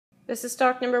This is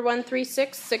stock number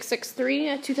 136663,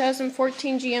 a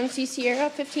 2014 GMC Sierra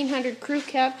 1500 crew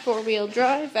cab, 4-wheel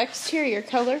drive. Exterior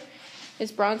color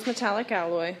is bronze metallic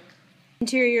alloy.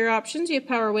 Interior options, you have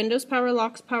power windows, power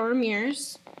locks, power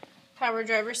mirrors, power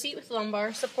driver seat with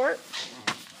lumbar support,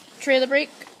 trailer brake,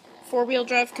 4-wheel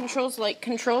drive controls, light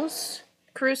controls,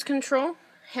 cruise control,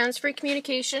 hands-free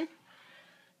communication.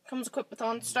 Comes equipped with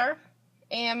OnStar,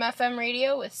 AM/FM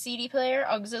radio with CD player,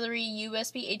 auxiliary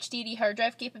USB HDD hard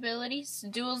drive capabilities,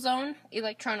 dual zone,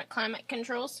 electronic climate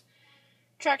controls,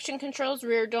 traction controls,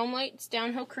 rear dome lights,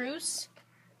 downhill cruise,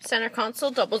 center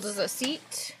console doubles as a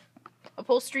seat,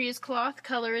 upholstery is cloth,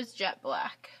 color is jet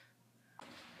black.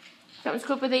 Comes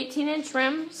equipped with 18-inch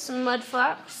rims, mud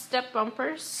flaps, step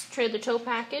bumpers, trailer tow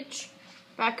package,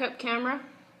 backup camera,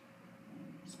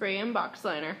 spray and box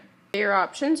liner. Your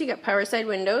options, you got power side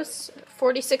windows,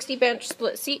 40/60 bench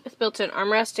split seat with built-in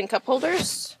armrest and cup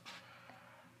holders.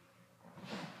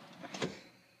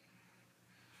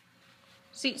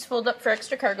 Seats fold up for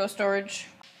extra cargo storage.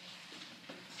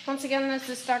 Once again, this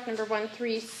is stock number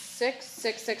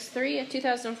 136663, a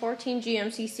 2014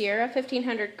 GMC Sierra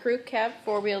 1500 crew cab,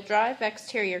 4-wheel drive.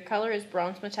 Exterior color is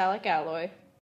bronze metallic alloy.